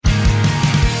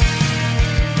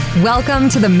Welcome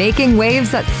to the Making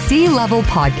Waves at Sea Level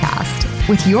podcast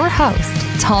with your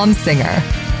host, Tom Singer.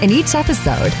 In each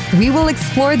episode, we will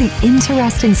explore the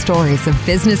interesting stories of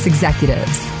business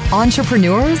executives,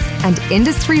 entrepreneurs, and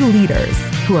industry leaders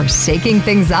who are shaking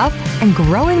things up and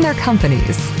growing their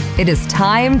companies. It is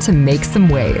time to make some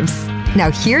waves.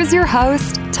 Now here's your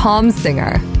host, Tom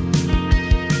Singer.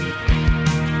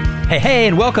 Hey,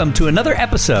 and welcome to another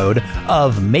episode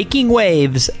of Making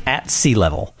Waves at Sea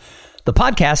Level, the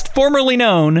podcast formerly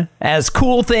known as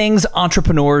Cool Things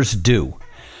Entrepreneurs Do.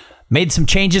 Made some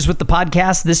changes with the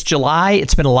podcast this July.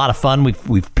 It's been a lot of fun.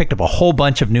 We've picked up a whole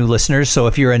bunch of new listeners. So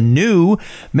if you're a new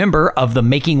member of the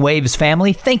Making Waves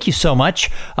family, thank you so much.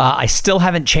 I still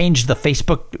haven't changed the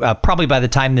Facebook. Probably by the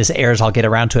time this airs, I'll get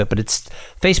around to it. But its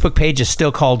Facebook page is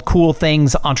still called Cool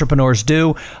Things Entrepreneurs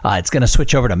Do. It's going to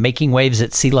switch over to Making Waves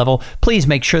at Sea Level. Please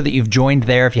make sure that you've joined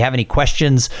there. If you have any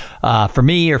questions for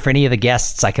me or for any of the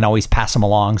guests, I can always pass them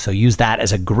along. So use that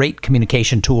as a great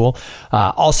communication tool.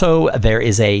 Also, there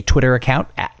is a Twitter account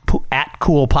at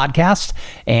Cool Podcast,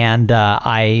 and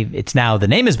it's now, the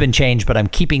name has been changed, but I'm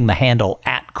keeping the handle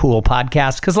at Cool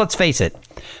Podcast, because let's face it,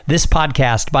 this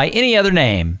podcast by any other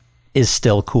name is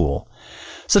still cool.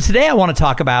 So today I want to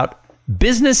talk about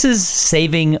businesses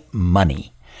saving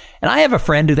money. And I have a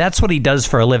friend who that's what he does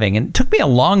for a living, and it took me a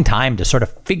long time to sort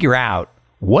of figure out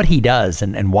what he does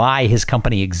and why his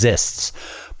company exists.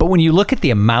 But when you look at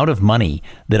the amount of money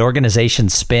that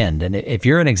organizations spend, and if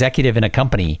you're an executive in a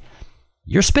company,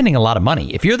 you're spending a lot of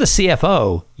money. If you're the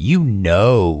CFO, you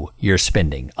know you're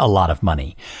spending a lot of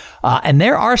money. And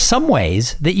there are some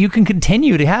ways that you can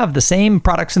continue to have the same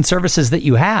products and services that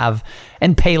you have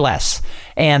and pay less.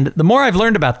 And the more I've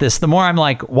learned about this, the more I'm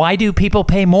like, why do people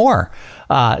pay more?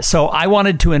 So I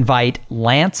wanted to invite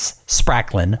Lance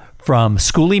Spracklin from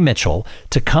Schooley Mitchell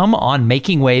to come on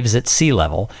Making Waves at Sea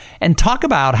Level and talk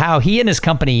about how he and his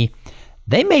company,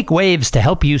 they make waves to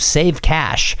help you save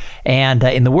cash. And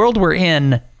in the world we're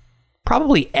in,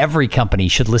 probably every company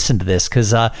should listen to this,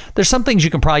 because there's some things you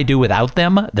can probably do without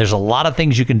them. There's a lot of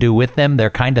things you can do with them.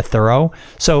 They're kind of thorough.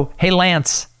 So, hey,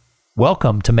 Lance,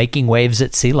 welcome to Making Waves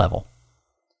at Sea Level.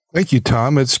 Thank you,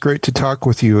 Tom. It's great to talk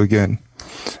with you again.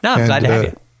 No, I'm glad to have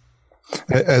you.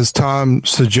 As Tom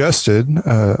suggested,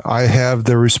 I have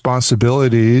the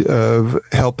responsibility of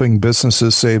helping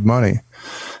businesses save money.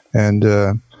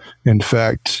 And in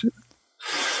fact,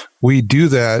 we do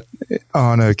that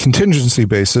on a contingency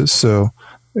basis. So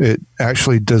it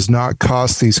actually does not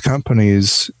cost these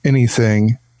companies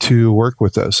anything to work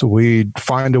with us. So we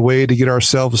find a way to get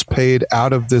ourselves paid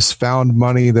out of this found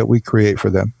money that we create for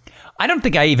them. I don't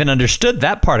think I even understood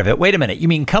that part of it. Wait a minute. You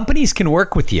mean companies can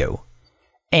work with you,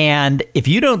 and if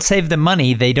you don't save them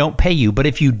money, they don't pay you. But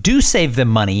if you do save them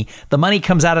money, the money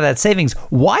comes out of that savings.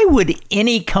 Why would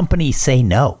any company say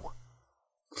no?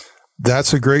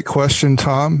 That's a great question,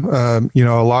 Tom. A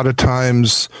lot of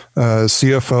times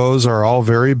CFOs are all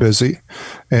very busy,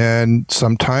 and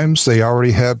sometimes they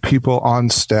already have people on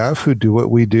staff who do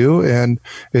what we do, and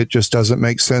it just doesn't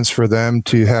make sense for them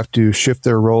to have to shift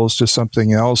their roles to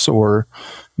something else, or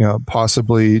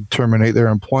possibly terminate their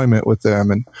employment with them.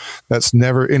 And that's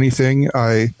never anything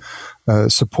I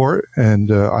support,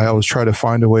 and I always try to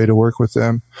find a way to work with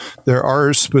them. There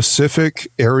are specific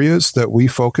areas that we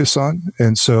focus on,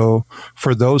 and so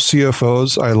for those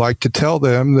CFOs, I like to tell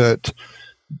them that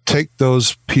take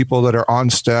those people that are on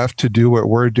staff to do what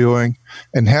we're doing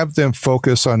and have them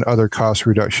focus on other cost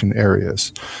reduction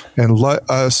areas, and let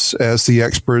us, as the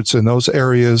experts in those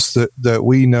areas that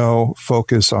we know,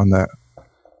 focus on that.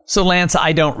 So, Lance,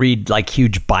 I don't read like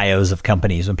huge bios of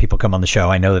companies when people come on the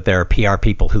show. I know that there are PR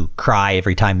people who cry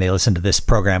every time they listen to this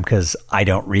program because I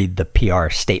don't read the PR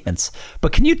statements.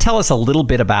 But can you tell us a little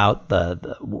bit about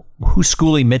who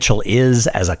Schooley Mitchell is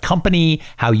as a company,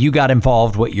 how you got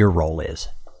involved, what your role is?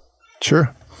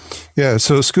 Sure. Yeah,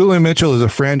 so Schooley Mitchell is a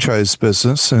franchise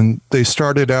business, and they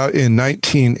started out in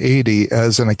 1980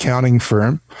 as an accounting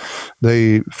firm.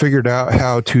 They figured out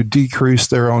how to decrease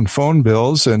their own phone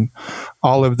bills, and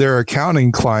all of their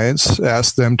accounting clients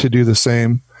asked them to do the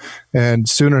same. And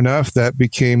soon enough, that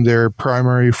became their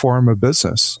primary form of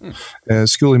business. And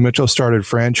Schooley Mitchell started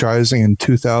franchising in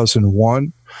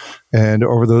 2001. And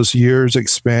over those years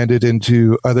expanded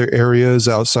into other areas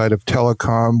outside of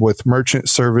telecom with merchant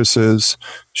services,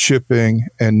 shipping,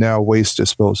 and now waste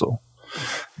disposal.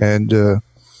 And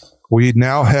we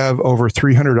now have over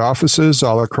 300 offices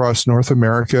all across North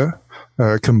America.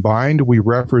 Combined, we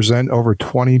represent over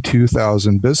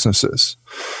 22,000 businesses.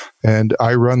 And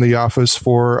I run the office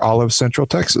for all of Central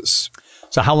Texas.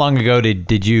 So how long ago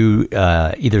did you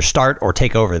either start or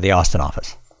take over the Austin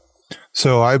office?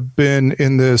 So I've been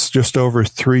in this just over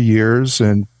 3 years,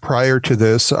 and prior to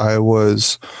this, I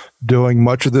was doing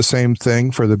much of the same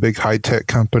thing for the big high-tech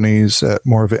companies at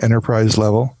more of an enterprise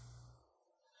level.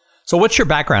 So what's your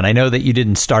background? I know that you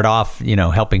didn't start off,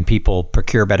 helping people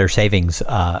procure better savings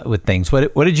with things.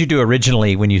 What did you do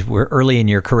originally when you were early in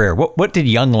your career? What did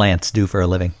young Lance do for a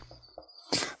living?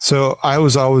 So I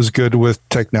was always good with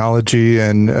technology,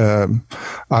 and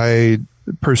I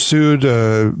pursued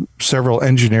several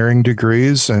engineering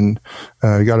degrees, and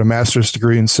got a master's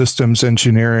degree in systems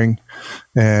engineering.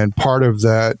 And part of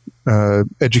that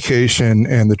education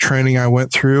and the training I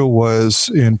went through was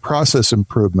in process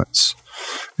improvements.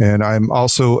 And I'm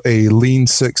also a Lean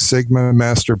Six Sigma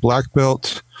Master Black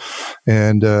Belt,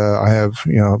 and I have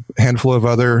a handful of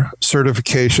other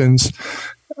certifications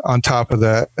on top of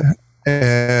that.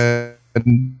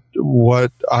 And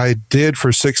what I did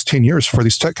for 16 years for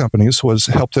these tech companies was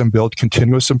help them build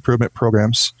continuous improvement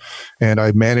programs, and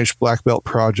I managed black belt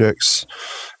projects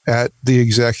at the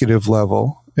executive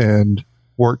level and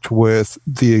worked with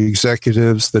the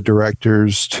executives, the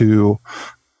directors, to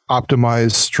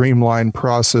optimize, streamline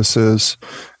processes,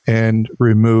 and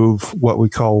remove what we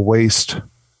call waste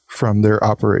from their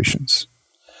operations.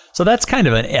 So that's kind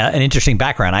of an interesting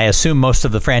background. I assume most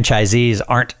of the franchisees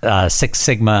aren't Six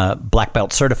Sigma Black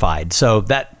Belt certified. So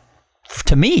that,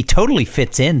 to me, totally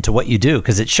fits into what you do,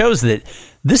 because it shows that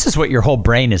this is what your whole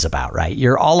brain is about, right?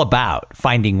 You're all about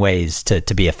finding ways to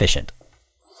be efficient.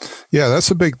 Yeah,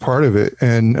 that's a big part of it.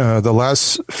 And the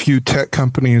last few tech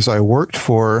companies I worked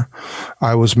for,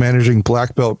 I was managing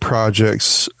black belt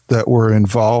projects that were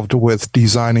involved with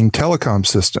designing telecom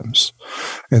systems.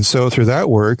 And so through that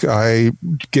work, I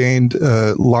gained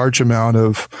a large amount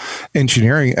of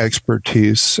engineering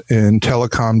expertise in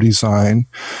telecom design.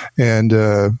 And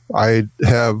I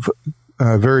have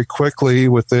very quickly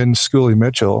within Schooley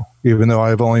Mitchell, even though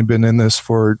I've only been in this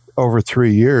for over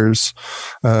 3 years,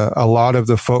 a lot of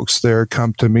the folks there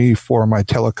come to me for my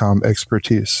telecom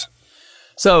expertise.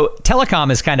 So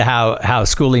telecom is kind of how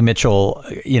Schooley Mitchell,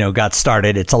 got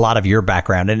started. It's a lot of your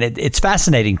background, and it's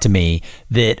fascinating to me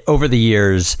that over the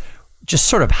years, just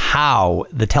sort of how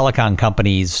the telecom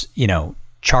companies,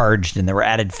 charged, and there were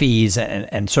added fees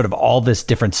and sort of all this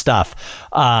different stuff.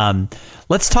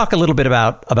 Let's talk a little bit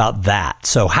about that.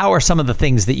 So how are some of the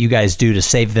things that you guys do to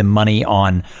save them money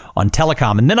on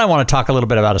telecom? And then I want to talk a little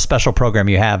bit about a special program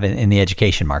you have in the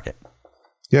education market.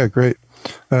 Yeah, great.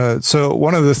 So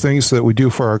one of the things that we do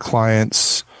for our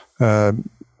clients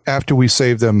after we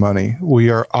save them money, we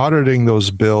are auditing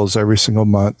those bills every single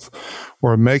month.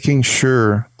 We're making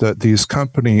sure that these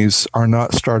companies are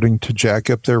not starting to jack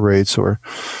up their rates, or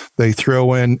they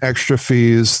throw in extra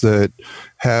fees that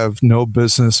have no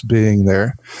business being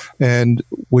there. And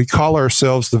we call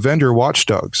ourselves the vendor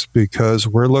watchdogs, because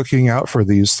we're looking out for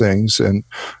these things, and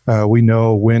we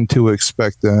know when to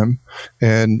expect them.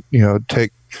 And,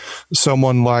 take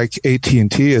someone like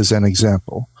AT&T as an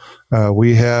example.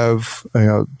 We have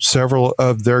several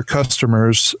of their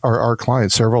customers are our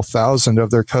clients. Several thousand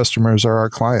of their customers are our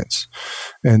clients.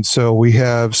 And so we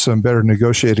have some better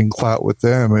negotiating clout with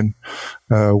them.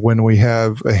 And when we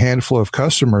have a handful of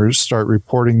customers start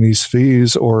reporting these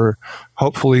fees, or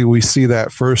hopefully we see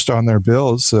that first on their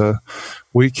bills,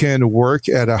 we can work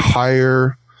at a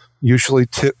higher, usually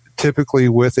typically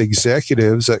with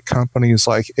executives at companies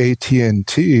like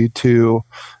AT&T, to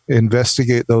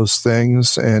investigate those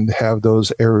things and have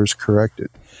those errors corrected.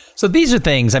 So these are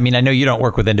things, I know you don't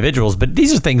work with individuals, but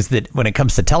these are things that when it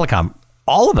comes to telecom,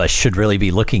 all of us should really be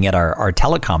looking at our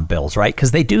telecom bills, right? Because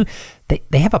they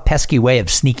have a pesky way of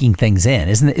sneaking things in.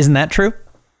 Isn't that true?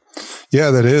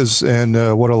 Yeah, that is. And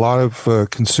what a lot of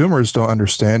consumers don't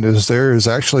understand is there is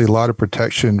actually a lot of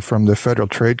protection from the Federal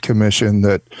Trade Commission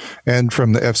and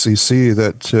from the FCC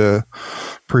that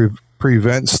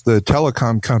prevents the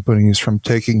telecom companies from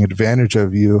taking advantage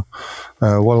of you.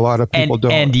 What a lot of people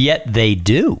don't. And yet they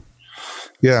do.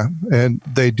 Yeah, and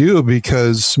they do,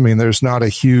 because, there's not a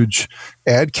huge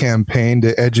ad campaign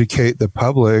to educate the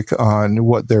public on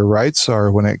what their rights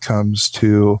are when it comes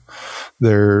to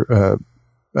their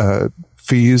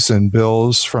fees and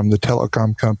bills from the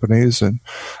telecom companies. And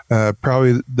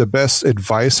probably the best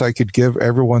advice I could give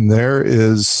everyone there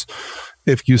is,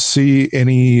 if you see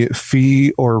any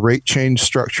fee or rate change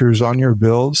structures on your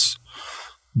bills,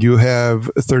 you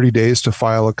have 30 days to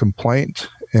file a complaint.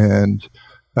 And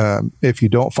if you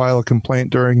don't file a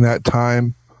complaint during that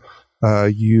time,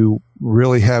 you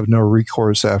really have no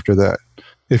recourse after that.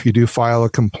 If you do file a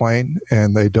complaint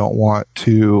and they don't want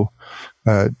to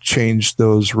change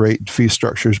those rate and fee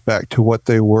structures back to what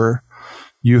they were,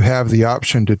 you have the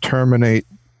option to terminate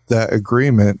that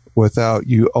agreement without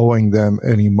you owing them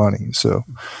any money. So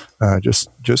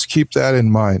just keep that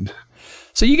in mind.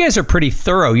 So you guys are pretty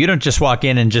thorough. You don't just walk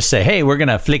in and just say, hey, we're going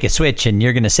to flick a switch and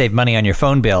you're going to save money on your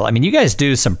phone bill. I mean, you guys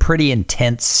do some pretty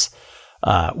intense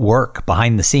work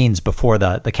behind the scenes before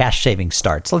the cash savings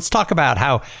starts. Let's talk about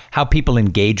how people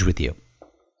engage with you.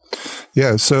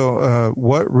 Yeah. So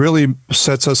what really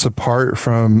sets us apart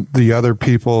from the other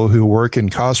people who work in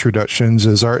cost reductions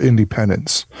is our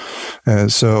independence.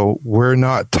 And so we're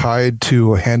not tied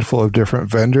to a handful of different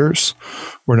vendors.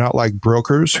 We're not like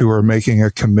brokers who are making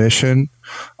a commission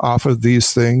off of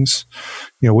these things.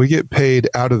 We get paid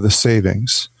out of the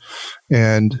savings.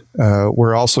 And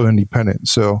we're also independent.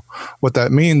 So what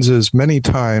that means is many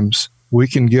times we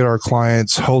can get our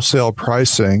clients wholesale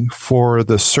pricing for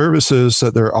the services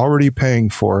that they're already paying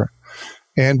for.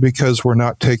 And because we're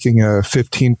not taking a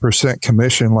 15%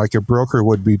 commission like a broker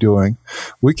would be doing,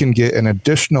 we can get an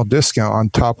additional discount on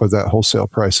top of that wholesale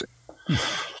pricing.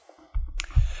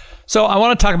 So I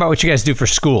want to talk about what you guys do for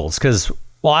schools, because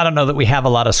I don't know that we have a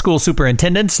lot of school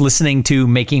superintendents listening to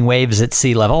Making Waves at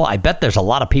Sea Level. I bet there's a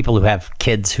lot of people who have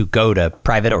kids who go to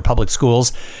private or public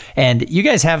schools. And you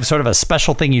guys have sort of a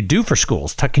special thing you do for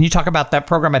schools. Can you talk about that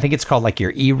program? I think it's called like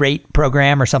your E-rate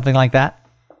program or something like that.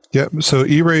 Yep. So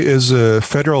E-rate is a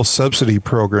federal subsidy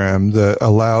program that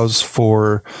allows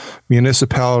for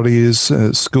municipalities,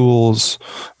 schools,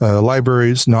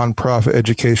 libraries, nonprofit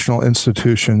educational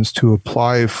institutions to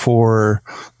apply for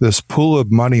this pool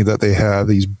of money that they have,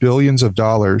 these billions of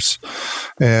dollars.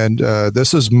 And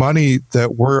this is money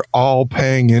that we're all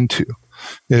paying into.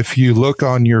 If you look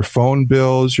on your phone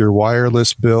bills, your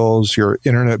wireless bills, your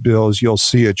internet bills, you'll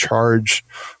see a charge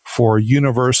for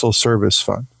Universal Service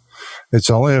Fund. It's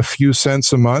only a few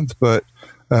cents a month, but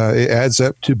it adds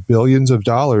up to billions of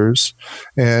dollars.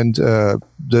 And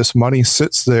this money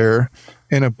sits there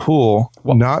in a pool,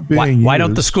 not being used.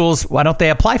 Why don't they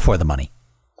apply for the money?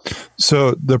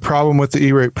 So the problem with the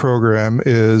E-rate program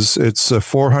is it's a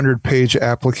 400-page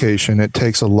application. It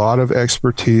takes a lot of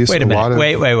expertise. Wait a minute.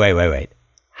 Wait.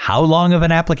 How long of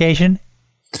an application?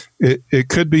 It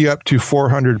could be up to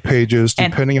 400 pages,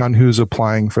 depending on who's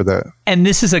applying for that. And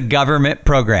this is a government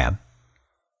program.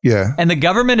 Yeah. And the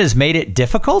government has made it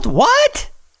difficult?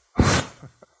 What?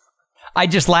 I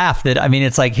just laughed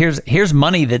it's like, here's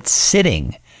money that's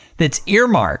sitting, that's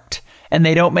earmarked, and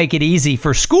they don't make it easy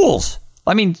for schools.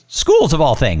 I mean, schools of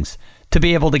all things, to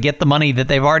be able to get the money that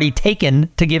they've already taken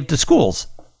to give to schools.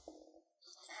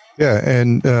 Yeah.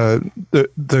 And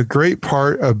the great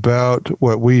part about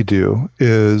what we do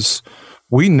is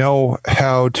we know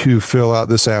how to fill out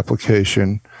this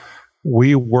application.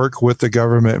 We work with the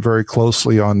government very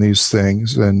closely on these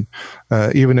things. And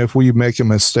even if we make a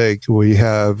mistake, we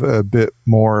have a bit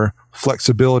more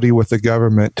flexibility with the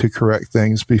government to correct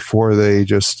things before they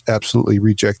just absolutely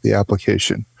reject the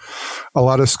application. A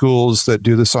lot of schools that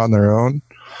do this on their own,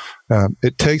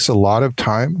 it takes a lot of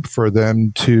time for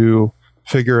them to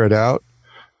figure it out.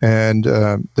 And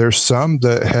there's some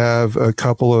that have a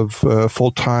couple of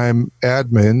full-time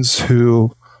admins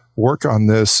who work on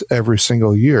this every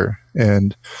single year.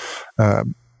 And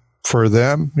for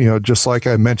them, just like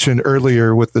I mentioned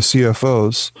earlier with the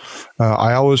CFOs,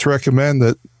 I always recommend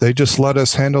that they just let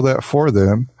us handle that for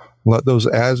them. Let those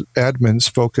admins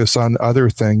focus on other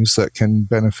things that can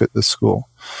benefit the school.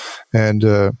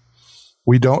 And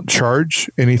we don't charge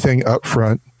anything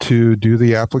upfront to do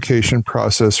the application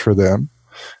process for them.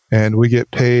 And we get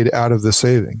paid out of the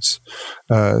savings.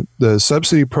 The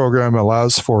subsidy program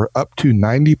allows for up to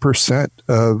 90%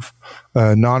 of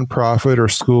nonprofit or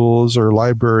schools or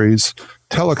libraries'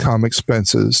 telecom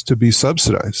expenses to be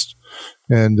subsidized.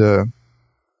 And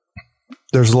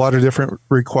there's a lot of different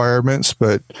requirements,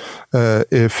 but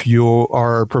if you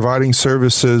are providing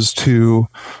services to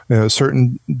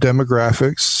certain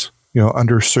demographics,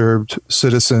 underserved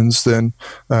citizens, then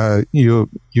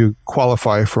you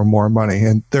qualify for more money.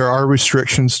 And there are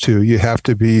restrictions too. You have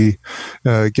to be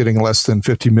getting less than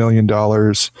 $50 million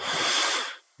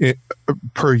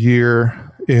per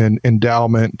year in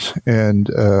endowment, and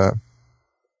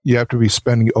you have to be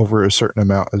spending over a certain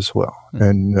amount as well.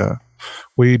 And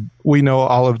we know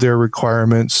all of their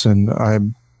requirements, and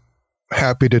I'm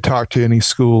happy to talk to any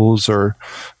schools or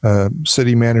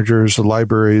city managers or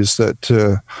libraries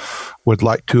that would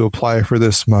like to apply for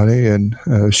this money, and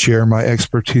share my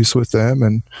expertise with them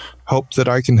and hope that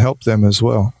I can help them as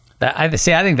well. I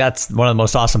think that's one of the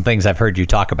most awesome things I've heard you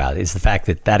talk about, is the fact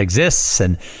that exists.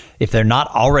 And if they're not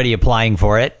already applying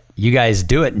for it, you guys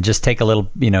do it and just take a little,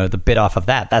 the bit off of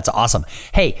that. That's awesome.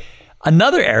 Hey,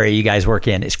 Another area you guys work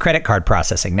in is credit card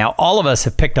processing. Now, all of us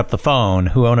have picked up the phone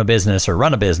who own a business or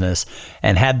run a business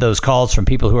and had those calls from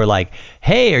people who are like,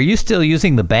 hey, are you still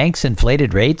using the bank's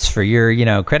inflated rates for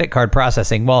your, credit card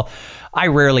processing? Well, I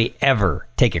rarely ever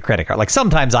take a credit card. Like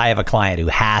sometimes I have a client who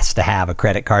has to have a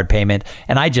credit card payment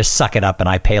and I just suck it up and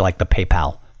I pay like the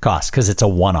PayPal cost because it's a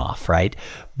one-off, right?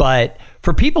 But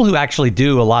for people who actually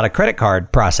do a lot of credit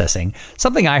card processing,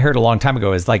 something I heard a long time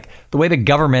ago is like the way the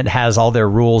government has all their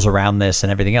rules around this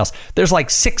and everything else. There's like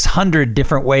 600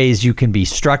 different ways you can be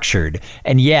structured.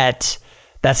 And yet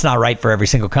that's not right for every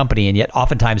single company. And yet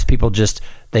oftentimes people just,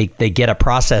 they get a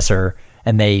processor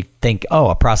and they think, oh,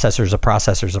 a processor's a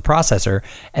processor's a processor,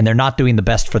 and they're not doing the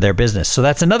best for their business. So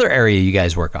that's another area you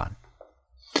guys work on.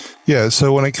 Yeah,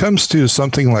 so when it comes to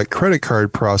something like credit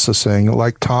card processing,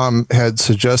 like Tom had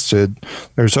suggested,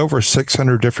 there's over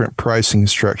 600 different pricing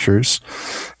structures.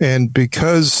 And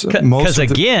because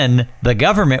again, the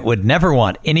government would never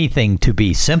want anything to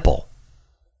be simple.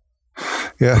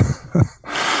 Yeah.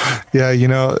 Yeah,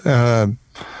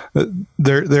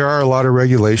 there are a lot of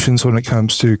regulations when it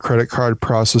comes to credit card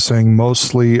processing,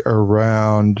 mostly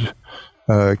around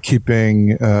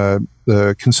keeping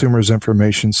the consumer's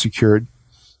information secured.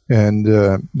 And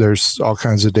there's all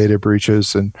kinds of data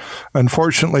breaches. And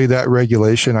unfortunately, that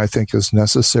regulation, I think, is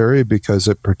necessary because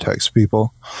it protects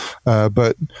people.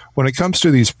 But when it comes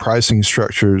to these pricing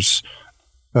structures,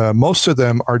 most of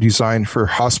them are designed for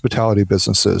hospitality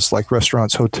businesses like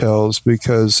restaurants, hotels,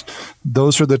 because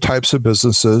those are the types of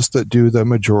businesses that do the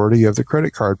majority of the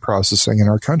credit card processing in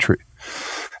our country.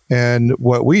 And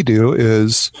what we do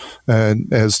is, and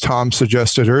as Tom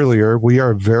suggested earlier, we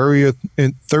are very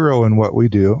thorough in what we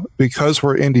do. Because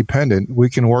we're independent, we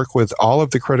can work with all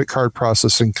of the credit card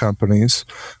processing companies.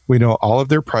 We know all of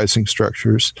their pricing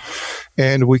structures,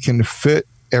 and we can fit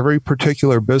every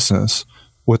particular business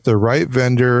with the right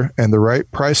vendor and the right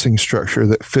pricing structure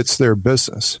that fits their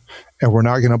business. And we're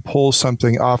not going to pull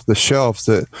something off the shelf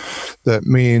that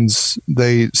means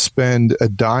they spend a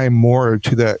dime more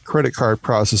to that credit card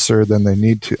processor than they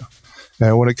need to.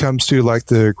 And when it comes to like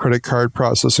the credit card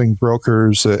processing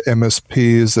brokers,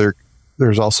 MSPs,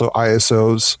 there's also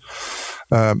ISOs.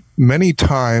 Many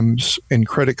times in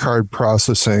credit card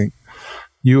processing,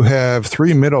 you have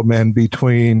three middlemen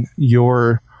between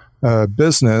your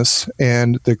business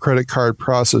and the credit card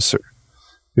processor,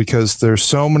 because there's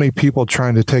so many people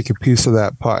trying to take a piece of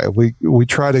that pie. We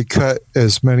try to cut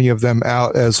as many of them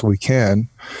out as we can,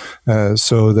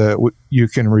 so that you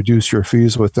can reduce your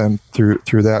fees with them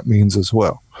through that means as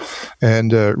well.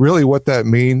 And really what that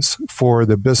means for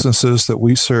the businesses that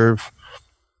we serve,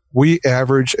 we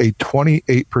average a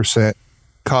 28%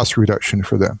 cost reduction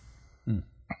for them.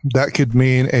 That could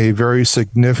mean a very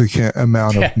significant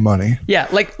amount of money. Yeah,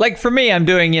 like for me, I'm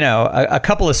doing, a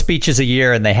couple of speeches a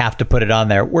year and they have to put it on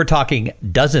there. We're talking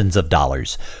dozens of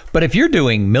dollars. But if you're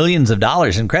doing millions of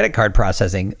dollars in credit card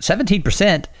processing,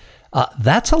 17%,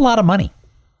 that's a lot of money.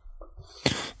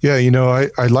 Yeah,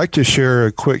 I'd like to share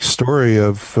a quick story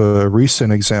of a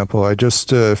recent example. I just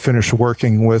finished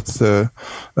working with a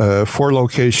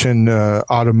 4-location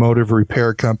automotive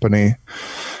repair company,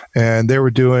 and they were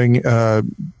doing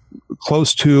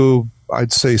close to,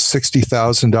 I'd say,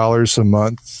 $60,000 a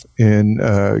month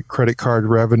in credit card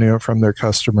revenue from their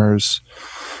customers.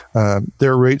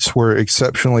 Their rates were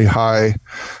exceptionally high,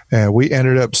 and we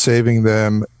ended up saving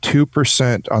them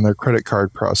 2% on their credit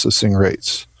card processing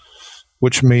rates,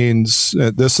 which means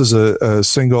this is a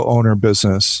single owner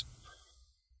business.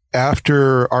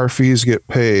 After our fees get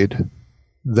paid,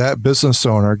 that business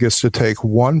owner gets to take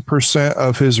 1%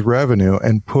 of his revenue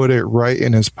and put it right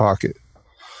in his pocket.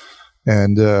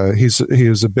 And he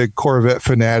was a big Corvette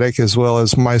fanatic as well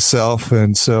as myself,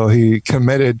 and so he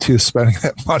committed to spending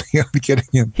that money on getting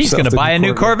himself. He's going to buy a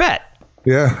new Corvette.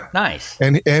 Yeah, nice.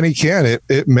 And he can.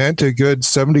 It meant a good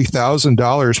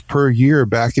 $70,000 per year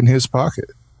back in his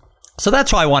pocket. So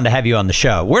that's why I wanted to have you on the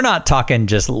show. We're not talking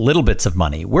just little bits of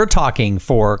money. We're talking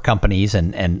for companies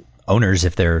and owners,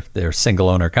 if they're single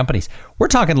owner companies. We're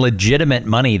talking legitimate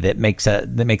money that makes a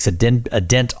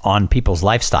dent on people's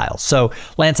lifestyles. So,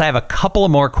 Lance, I have a couple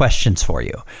of more questions for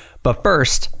you. But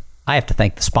first, I have to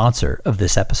thank the sponsor of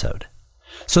this episode.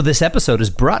 So this episode is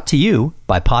brought to you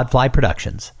by Podfly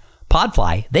Productions.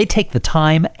 Podfly, they take the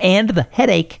time and the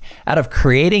headache out of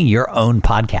creating your own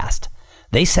podcast.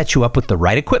 They set you up with the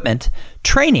right equipment,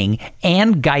 training,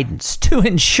 and guidance to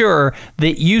ensure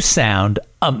that you sound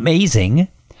amazing.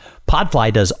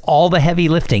 Podfly does all the heavy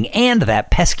lifting and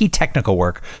that pesky technical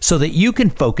work so that you can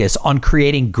focus on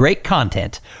creating great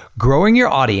content, growing your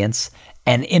audience,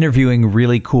 and interviewing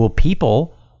really cool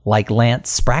people like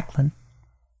Lance Spracklin.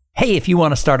 Hey, if you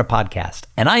want to start a podcast,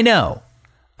 and I know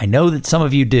that some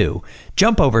of you do,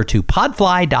 jump over to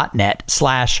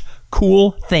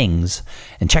podfly.net/cool things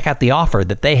and check out the offer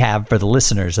that they have for the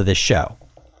listeners of this show.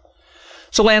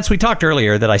 So Lance, we talked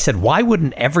earlier that I said, why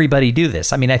wouldn't everybody do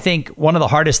this? I mean, I think one of the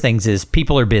hardest things is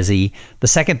people are busy. The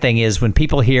second thing is when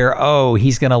people hear, oh,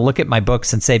 he's going to look at my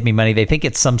books and save me money, they think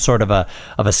it's some sort of a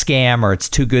scam or it's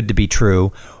too good to be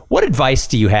true. What advice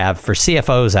do you have for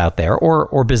CFOs out there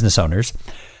or business owners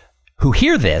who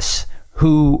hear this,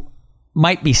 who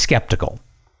might be skeptical?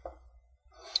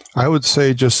 I would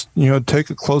say just,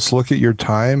 take a close look at your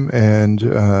time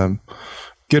and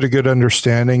get a good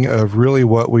understanding of really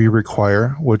what we require,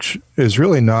 which is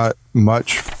really not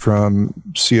much from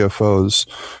CFOs.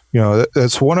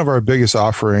 That's one of our biggest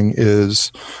offering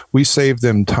is we save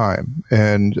them time,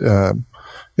 and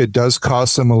it does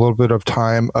cost them a little bit of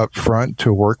time up front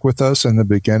to work with us in the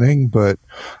beginning, but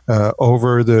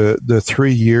over the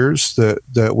 3 years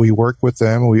that we work with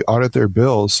them, we audit their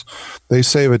bills, they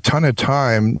save a ton of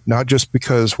time, not just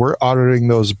because we're auditing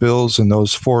those bills in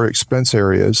those 4 expense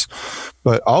areas,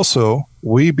 but also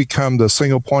we become the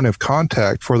single point of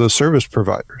contact for the service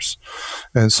providers.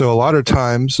 And so a lot of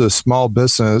times a small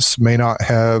business may not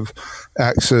have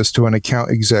access to an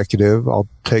account executive. I'll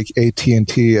take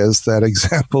AT&T as that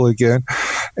example again.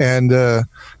 And,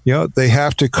 they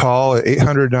have to call an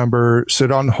 800 number,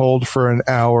 sit on hold for an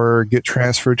hour, get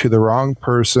transferred to the wrong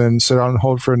person, sit on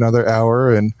hold for another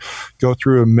hour, and go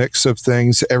through a mix of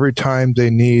things every time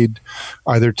they need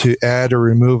either to add or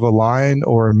remove a line,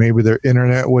 or maybe their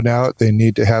internet went out. They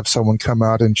need to have someone come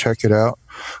out and check it out.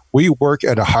 We work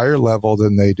at a higher level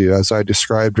than they do, as I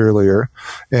described earlier,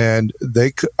 and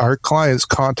our clients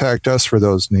contact us for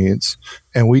those needs,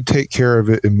 and we take care of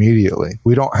it immediately.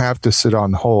 We don't have to sit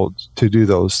on hold to do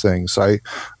those things. I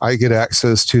get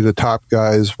access to the top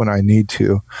guys when I need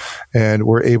to, and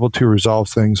we're able to resolve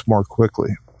things more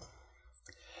quickly.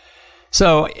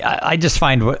 So I just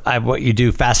find what you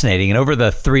do fascinating. And over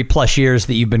the 3+ years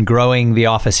that you've been growing the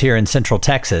office here in Central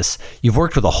Texas, you've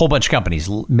worked with a whole bunch of companies,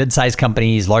 mid-sized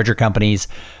companies, larger companies.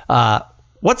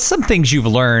 What's some things you've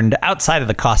learned outside of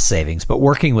the cost savings, but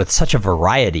working with such a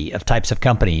variety of types of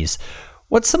companies?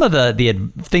 What's some of the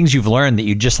things you've learned that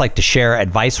you'd just like to share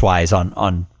advice-wise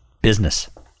on business?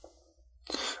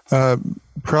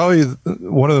 Probably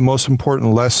one of the most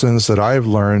important lessons that I've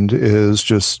learned is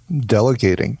just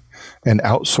delegating and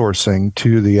outsourcing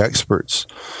to the experts.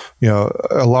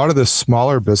 A lot of the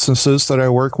smaller businesses that I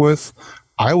work with,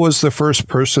 I was the first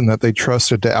person that they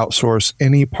trusted to outsource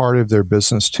any part of their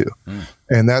business to.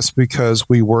 And that's because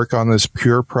we work on this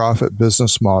pure profit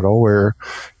business model where,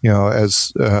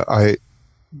 as I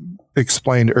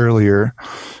explained earlier,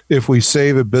 if we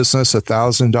save a business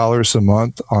 $1,000 a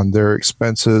month on their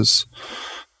expenses,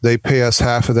 they pay us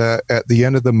half of that. At the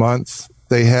end of the month,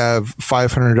 they have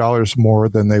 $500 more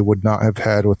than they would not have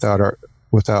had without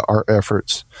our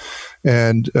efforts.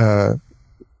 And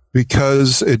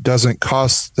because it doesn't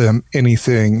cost them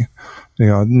anything,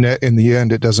 net in the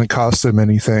end, it doesn't cost them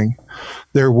anything,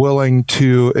 they're willing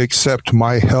to accept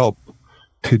my help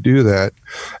to do that.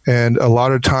 And a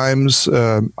lot of times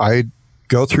I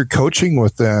go through coaching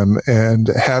with them and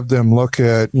have them look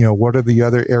at, what are the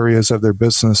other areas of their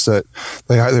business that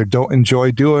they either don't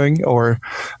enjoy doing or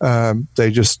they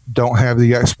just don't have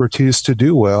the expertise to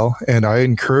do well. And I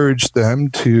encourage them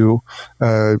to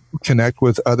connect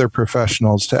with other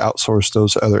professionals to outsource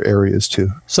those other areas too.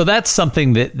 So that's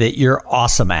something that you're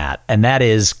awesome at, and that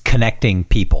is connecting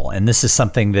people. And this is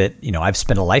something that, I've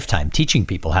spent a lifetime teaching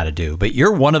people how to do, but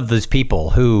you're one of those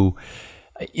people who,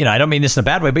 I don't mean this in a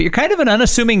bad way, but you're kind of an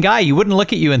unassuming guy. You wouldn't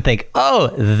look at you and think, oh,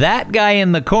 that guy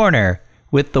in the corner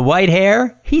with the white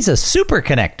hair, he's a super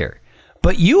connector.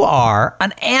 But you are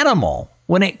an animal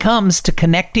when it comes to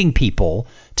connecting people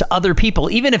to other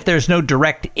people, even if there's no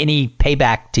direct any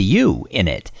payback to you in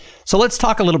it. So let's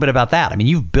talk a little bit about that. I mean,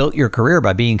 you've built your career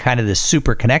by being kind of this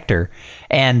super connector.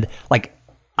 And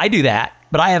I do that,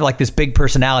 but I have this big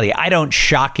personality. I don't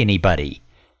shock anybody.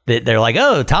 They're like,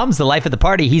 oh, Tom's the life of the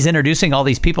party. He's introducing all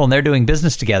these people and they're doing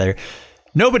business together.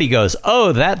 Nobody goes,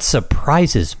 oh, that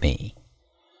surprises me.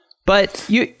 But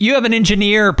you have an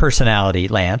engineer personality,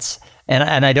 Lance.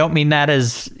 And I don't mean that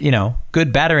as,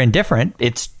 good, bad, or indifferent.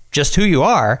 It's just who you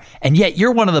are. And yet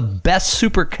you're one of the best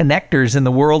super connectors in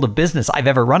the world of business I've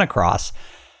ever run across.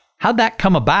 How'd that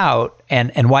come about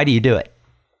and why do you do it?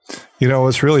 You know,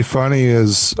 what's really funny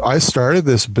is I started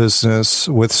this business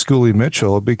with Schooley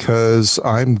Mitchell because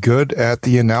I'm good at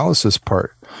the analysis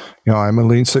part. You know, I'm a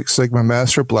Lean Six Sigma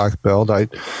Master Black Belt. I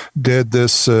did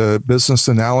this business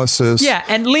analysis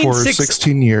and Lean for Six,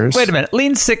 16 years. Wait a minute.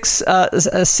 Lean Six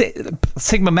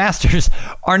Sigma Masters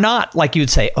are not like you'd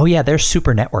say, oh, yeah, they're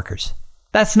super networkers.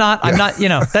 That's not, I'm not, you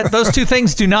know, those two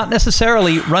things do not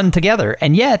necessarily run together.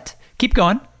 And yet, keep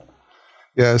going.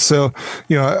 Yeah. So,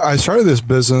 you know, I started this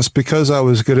business because I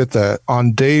was good at that.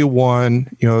 On day one,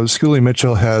 you know, Schooley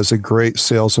Mitchell has a great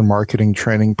sales and marketing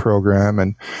training program.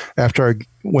 And after I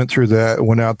went through that,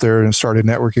 went out there and started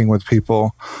networking with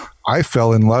people, I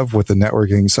fell in love with the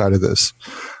networking side of this.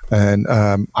 And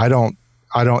I don't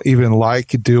even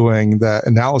like doing that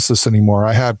analysis anymore.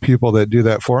 I have people that do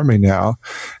that for me now.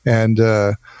 And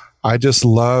I just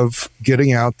love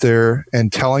getting out there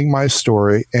and telling my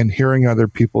story and hearing other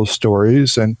people's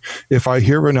stories. And if I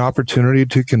hear an opportunity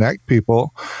to connect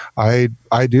people, I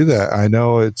do that. I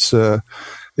know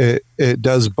it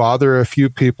does bother a few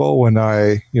people when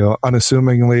I, you know,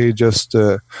 unassumingly just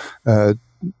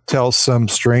tell some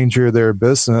stranger their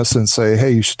business and say, hey,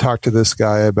 you should talk to this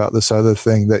guy about this other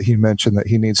thing that he mentioned that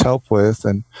he needs help with.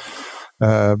 And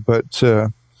but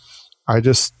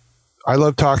I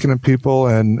love talking to people,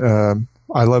 and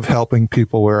I love helping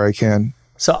people where I can.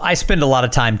 So I spend a lot of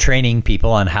time training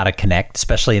people on how to connect,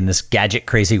 especially in this gadget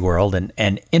crazy world. And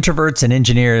introverts and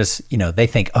engineers, you know, they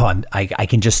think, oh, I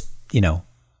can just, you know,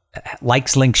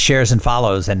 likes, links, shares, and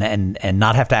follows and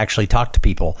not have to actually talk to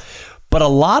people. But a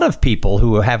lot of people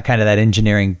who have kind of that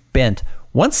engineering bent,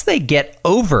 once they get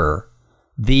over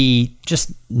the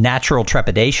just natural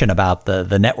trepidation about the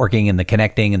networking and the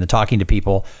connecting and the talking to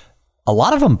people, a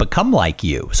lot of them become like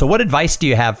you. So what advice do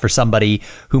you have for somebody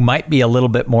who might be a little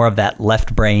bit more of that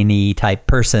left brainy type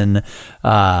person,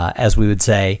 as we would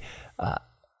say?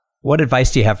 What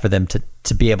advice do you have for them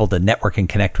to be able to network and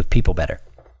connect with people better?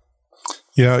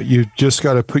 Yeah, you just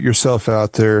got to put yourself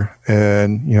out there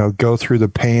and, you know, go through the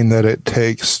pain that it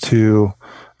takes to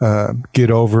get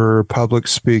over public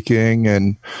speaking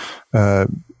and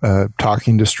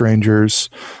talking to strangers.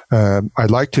 I'd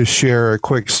like to share a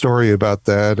quick story about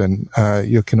that, and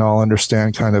you can all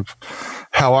understand kind of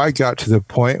how I got to the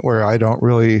point where I don't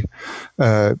really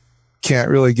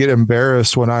can't really get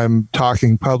embarrassed when I'm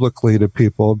talking publicly to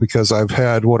people, because I've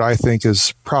had what I think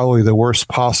is probably the worst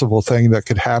possible thing that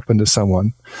could happen to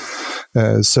someone.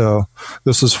 So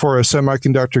this was for a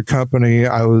semiconductor company.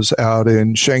 I was out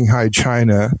in Shanghai,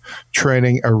 China,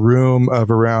 training a room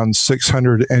of around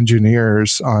 600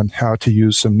 engineers on how to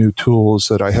use some new tools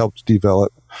that I helped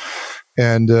develop.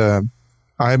 And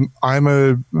I'm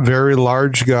a very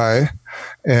large guy,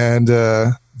 and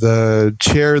the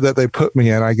chair that they put me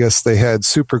in, I guess they had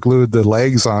super glued the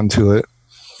legs onto it.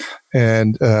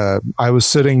 And I was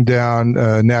sitting down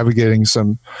navigating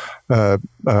some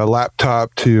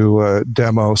laptop to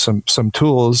demo some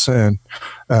tools, and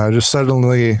just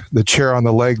suddenly the chair on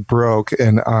the leg broke,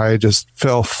 and I just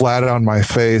fell flat on my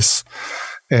face.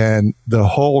 And the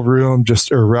whole room just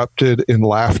erupted in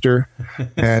laughter.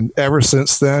 And ever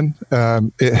since then,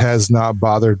 it has not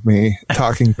bothered me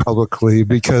talking publicly,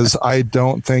 because I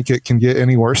don't think it can get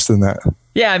any worse than that.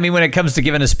 Yeah, I mean, when it comes to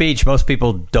giving a speech, most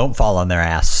people don't fall on their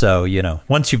ass. So, you know,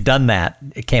 once you've done that,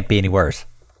 it can't be any worse.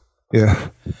 Yeah.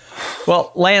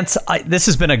 Well, Lance, this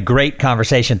has been a great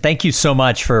conversation. Thank you so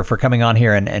much for coming on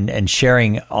here and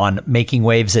sharing on making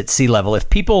waves at sea level. If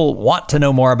people want to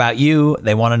know more about you,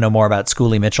 they want to know more about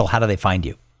Schooley Mitchell, how do they find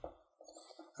you?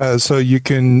 So you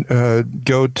can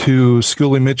go to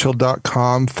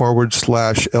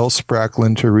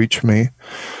schooleymitchell.com/L.Spracklin to reach me.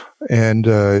 And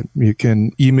you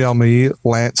can email me,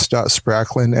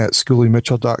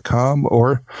 lance.spracklin@schooleymitchell.com,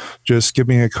 or just give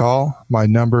me a call. My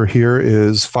number here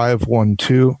is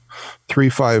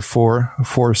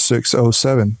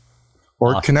 512-354-4607. Or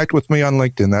awesome. Connect with me on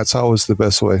LinkedIn. That's always the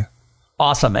best way.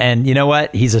 Awesome. And you know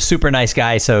what? He's a super nice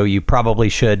guy, so you probably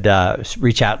should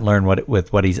reach out and learn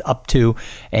what he's up to.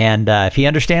 And if he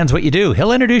understands what you do,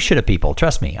 he'll introduce you to people.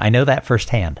 Trust me. I know that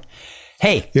firsthand.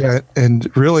 Hey. Yeah, and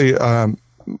really,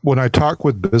 when I talk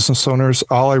with business owners,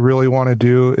 all I really want to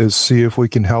do is see if we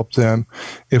can help them.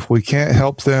 If we can't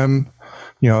help them,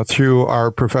 you know, through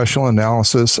our professional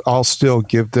analysis, I'll still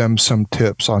give them some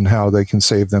tips on how they can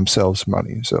save themselves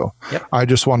money. So I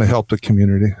just want to help the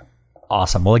community.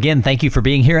 Awesome. Well, again, thank you for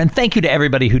being here. And thank you to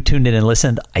everybody who tuned in and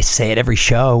listened. I say it every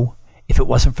show. If it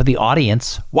wasn't for the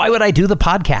audience, why would I do the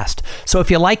podcast? So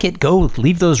if you like it, go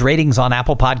leave those ratings on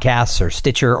Apple Podcasts or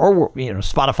Stitcher or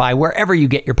Spotify, wherever you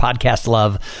get your podcast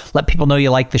love. Let people know you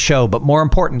like the show. But more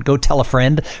important, go tell a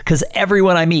friend, because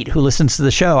everyone I meet who listens to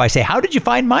the show, I say, how did you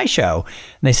find my show?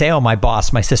 And they say, oh, my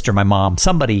boss, my sister, my mom,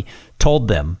 somebody told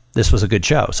them this was a good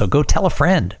show. So go tell a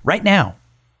friend right now.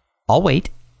 I'll wait.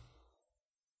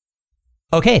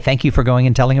 Okay, thank you for going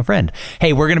and telling a friend.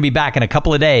 Hey, we're going to be back in a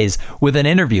couple of days with an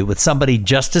interview with somebody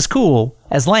just as cool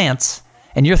as Lance.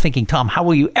 And you're thinking, Tom, how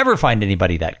will you ever find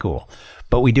anybody that cool?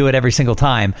 But we do it every single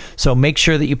time. So make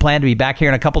sure that you plan to be back here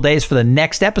in a couple of days for the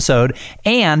next episode.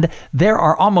 And there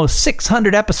are almost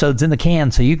 600 episodes in the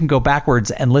can, so you can go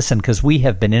backwards and listen, because we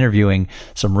have been interviewing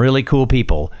some really cool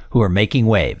people who are making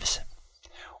waves.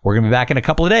 We're going to be back in a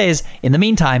couple of days. In the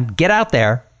meantime, get out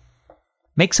there.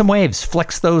 Make some waves,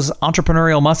 flex those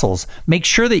entrepreneurial muscles. Make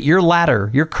sure that your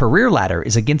ladder, your career ladder,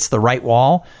 is against the right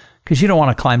wall, because you don't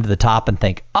want to climb to the top and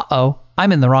think, uh-oh,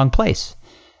 I'm in the wrong place.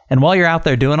 And while you're out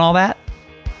there doing all that,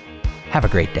 have a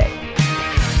great day.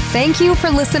 Thank you for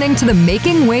listening to the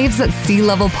Making Waves at Sea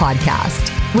Level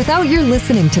podcast. Without your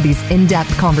listening to these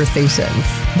in-depth conversations,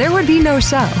 there would be no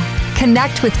show.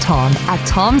 Connect with Tom at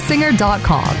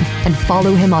tomsinger.com and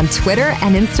follow him on Twitter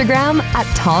and Instagram at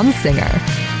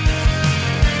tomsinger.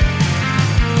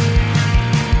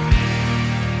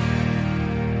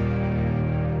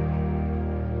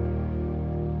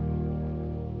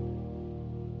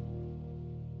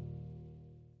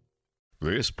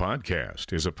 This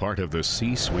podcast is a part of the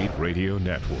C-Suite Radio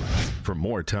Network. For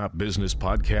more top business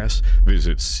podcasts,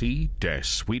 visit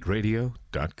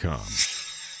c-suiteradio.com.